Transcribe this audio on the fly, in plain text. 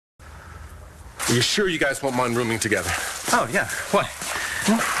Are you sure you guys won't mind rooming together? Oh, yeah. What?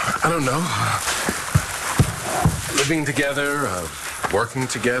 I don't know. Living together, working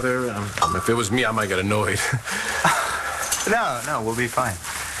together. If it was me, I might get annoyed. No, we'll be fine.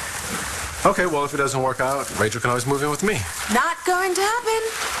 Okay, well, if it doesn't work out, Rachel can always move in with me. Not going to happen.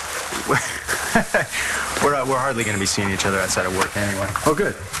 We're hardly going to be seeing each other outside of work anyway. Oh,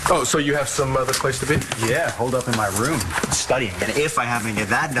 good. Oh, so you have some other place to be? Yeah, holed up in my room, studying. And if I happen to get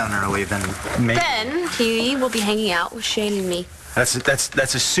that done early, then maybe... Then he will be hanging out with Shane and me. That's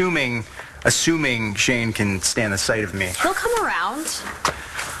assuming Shane can stand the sight of me. He'll come around.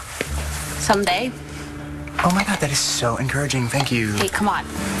 Someday. Oh my God, that is so encouraging. Thank you. Hey, come on.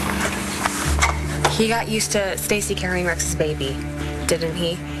 He got used to Stacy carrying Rex's baby, didn't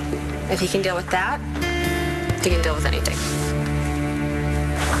he? If he can deal with that, he can deal with anything.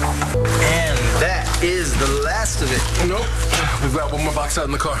 And that is the last of it. Nope. We've got one more box out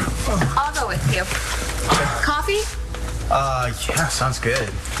in the car. I'll go with you. Coffee? Yeah, sounds good.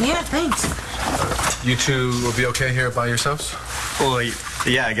 Yeah, thanks. You two will be okay here by yourselves? Well,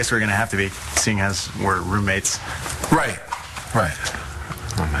 yeah, I guess we're gonna have to be, seeing as we're roommates. Right.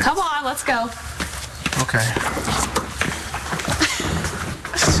 Come on, let's go. Okay.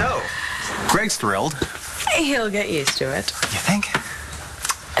 So, Greg's thrilled. He'll get used to it. You think?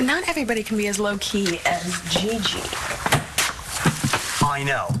 Not everybody can be as low-key as Gigi. I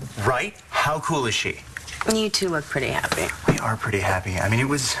know, right? How cool is she? You two look pretty happy. We are pretty happy. I mean, it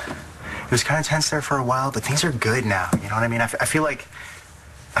was kind of tense there for a while, but things are good now. You know what I mean? I feel like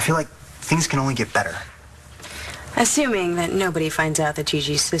things can only get better. Assuming that nobody finds out that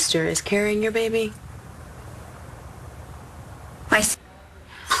Gigi's sister is carrying your baby.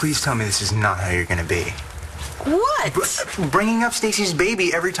 Please tell me this is not how you're gonna be. What? Bringing up Stacy's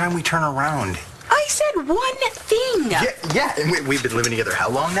baby every time we turn around. I said one thing. Yeah, and we've been living together how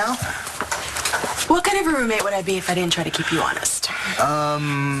long now? What kind of a roommate would I be if I didn't try to keep you honest?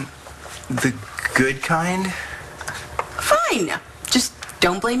 The good kind? Fine. Just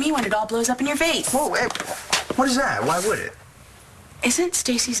don't blame me when it all blows up in your face. Whoa, hey, what is that? Why would it? Isn't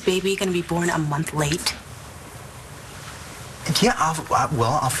Stacy's baby gonna be born a month late? Yeah,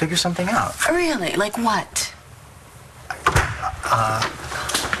 I'll figure something out. Really? Like what?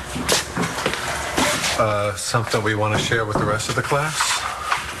 Something we want to share with the rest of the class?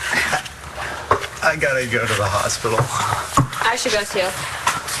 I gotta go to the hospital. I should go too.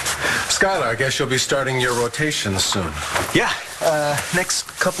 Schyler, I guess you'll be starting your rotation soon. Yeah, next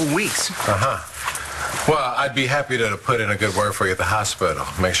couple weeks. Well, I'd be happy to put in a good word for you at the hospital.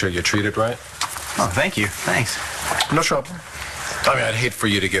 Make sure you're treated right. Oh, thank you. Thanks. No trouble. I mean, I'd hate for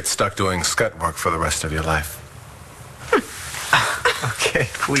you to get stuck doing scut work for the rest of your life. Okay,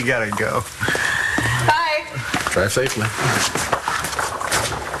 we gotta go. Bye. Drive safely.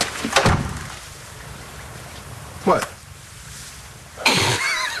 What?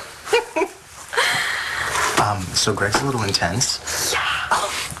 So Greg's a little intense. Yeah.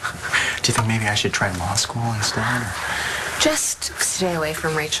 Do you think maybe I should try law school instead? Or? Just stay away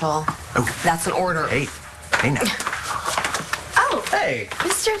from Rachel. Oh. That's an order. Hey now. Oh, Hey.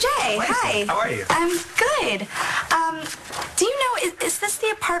 Mr. J, hi. How are you? I'm good. Do you know, is this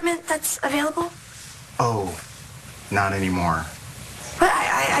the apartment that's available? Oh, not anymore. But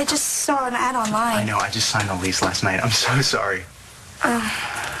I just saw an ad online. I know, I just signed the lease last night. I'm so sorry.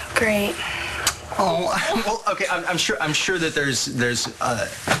 Great. Oh, well, okay, I'm sure that there's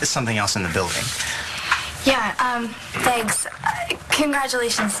something else in the building. Yeah, thanks.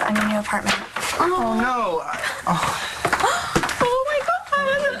 Congratulations on your new apartment. Oh, no. Oh my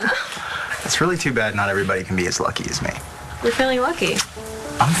God. It's really too bad not everybody can be as lucky as me. You're feeling lucky.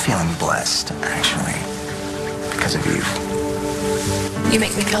 I'm feeling blessed, actually, because of you. You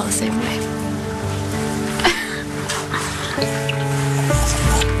make me feel the same way.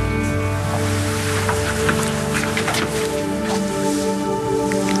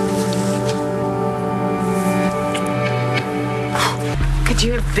 Could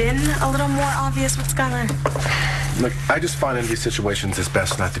you have been a little more obvious with Schyler? Look, I just find in these situations it's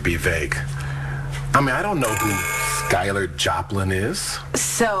best not to be vague. I mean, I don't know who Schuyler Joplin is.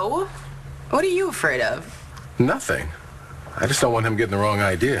 So, what are you afraid of? Nothing. I just don't want him getting the wrong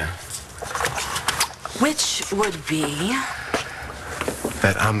idea. Which would be?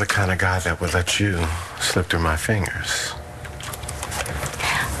 That I'm the kind of guy that would let you slip through my fingers.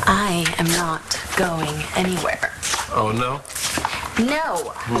 I am not going anywhere. Oh, no?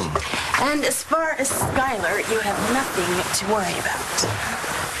 No. And as far as Schuyler, you have nothing to worry about.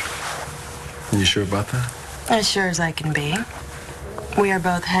 You sure about that? As sure as I can be. We are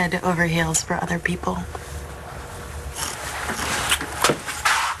both head over heels for other people.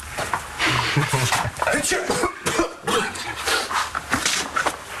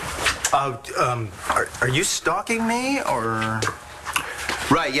 Are you stalking me, or?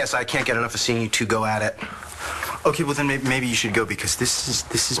 Right, yes, I can't get enough of seeing you two go at it. Okay, well then maybe you should go, because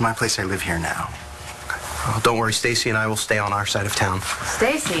this is my place. I live here now. Oh, don't worry, Stacy and I will stay on our side of town.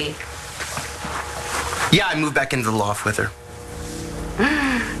 Stacy. Yeah, I moved back into the loft with her.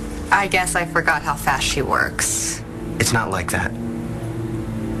 I guess I forgot how fast she works. It's not like that.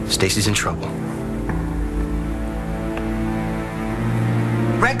 Stacy's in trouble.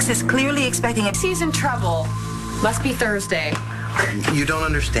 Rex is clearly expecting a... She's in trouble. Must be Thursday. You don't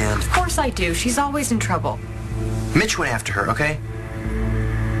understand. Of course I do. She's always in trouble. Mitch went after her, okay?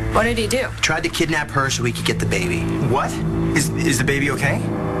 What did he do? Tried to kidnap her so he could get the baby. What? Is the baby okay?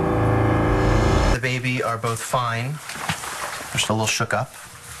 The baby are both fine. They're still a little shook up.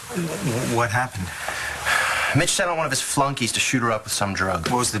 What happened? Mitch sent on one of his flunkies to shoot her up with some drug.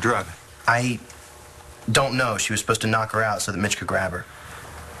 What was the drug? I don't know. She was supposed to knock her out so that Mitch could grab her.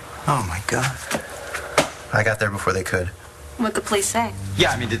 Oh, my God. I got there before they could. What'd the police say?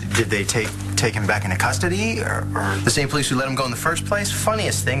 Yeah, I mean, did they take him back into custody, or... The same police who let him go in the first place?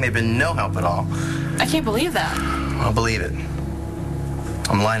 Funniest thing, they've been no help at all. I can't believe that. I'll believe it.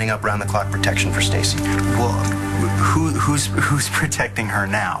 I'm lining up round-the-clock protection for Stacy. Well, who's protecting her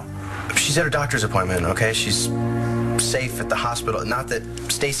now? She's at her doctor's appointment, okay? She's safe at the hospital. Not that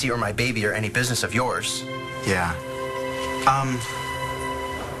Stacy or my baby are any business of yours. Yeah.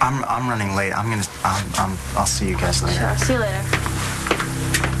 I'm running late. I'll see you guys later. Sure. See you later.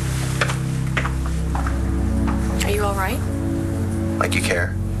 Are you all right? Like you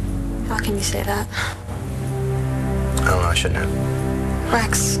care. How can you say that? I don't know, I shouldn't have.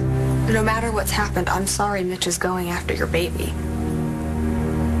 Rex, no matter what's happened, I'm sorry Mitch is going after your baby.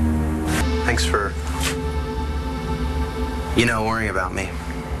 Thanks for, worrying about me.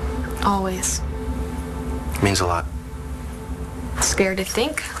 Always. It means a lot. Scared to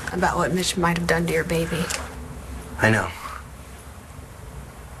think about what Mitch might have done to your baby. I know.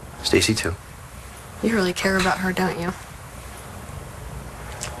 Stacy, too. You really care about her, don't you?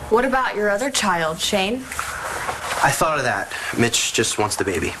 What about your other child, Shane? I thought of that. Mitch just wants the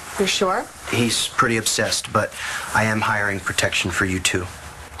baby. You sure? He's pretty obsessed, but I am hiring protection for you two,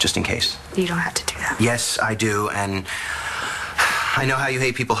 just in case. You don't have to do that. Yes, I do, and I know how you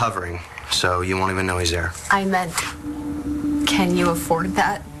hate people hovering, so you won't even know he's there. I meant, can you afford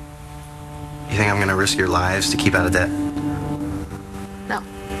that? You think I'm gonna risk your lives to keep out of debt? No.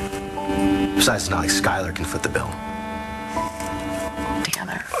 Besides, it's not like Schyler can foot the bill.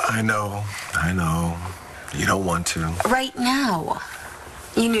 Together. I know. You don't want to. Right now.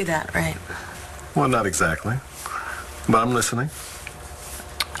 You knew that, right? Well, not exactly. But I'm listening.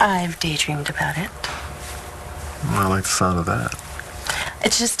 I've daydreamed about it. Well, I like the sound of that.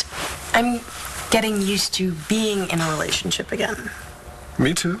 It's just, I'm getting used to being in a relationship again.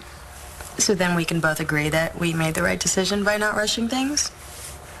 Me too. So then we can both agree that we made the right decision by not rushing things?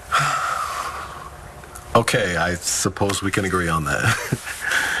 Okay, I suppose we can agree on that.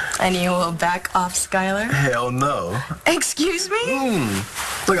 And you will back off Schyler? Hell no. Excuse me?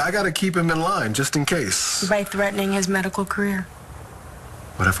 Look, I gotta keep him in line, just in case. By threatening his medical career.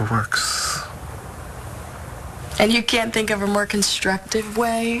 Whatever works. And you can't think of a more constructive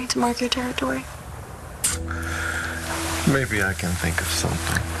way to mark your territory? Maybe I can think of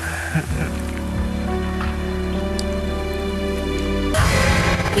something.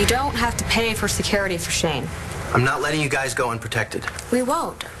 You don't have to pay for security for Shane. I'm not letting you guys go unprotected. We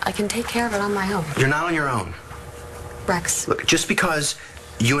won't. I can take care of it on my own. You're not on your own. Rex. Look, just because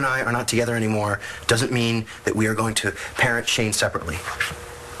you and I are not together anymore doesn't mean that we are going to parent Shane separately,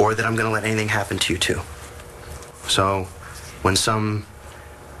 or that I'm going to let anything happen to you two. So, when some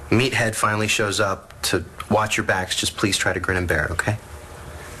meathead finally shows up to watch your backs, just please try to grin and bear it, okay?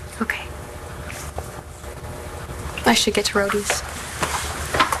 Okay. I should get to Rhodey's.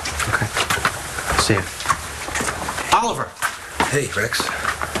 Okay. See you. Oliver! Hey, Rex.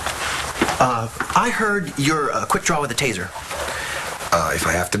 I heard you're a quick draw with a taser. If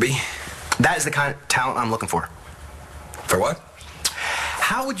I have to be. That is the kind of talent I'm looking for. For what?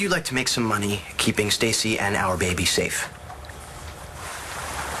 How would you like to make some money keeping Stacy and our baby safe?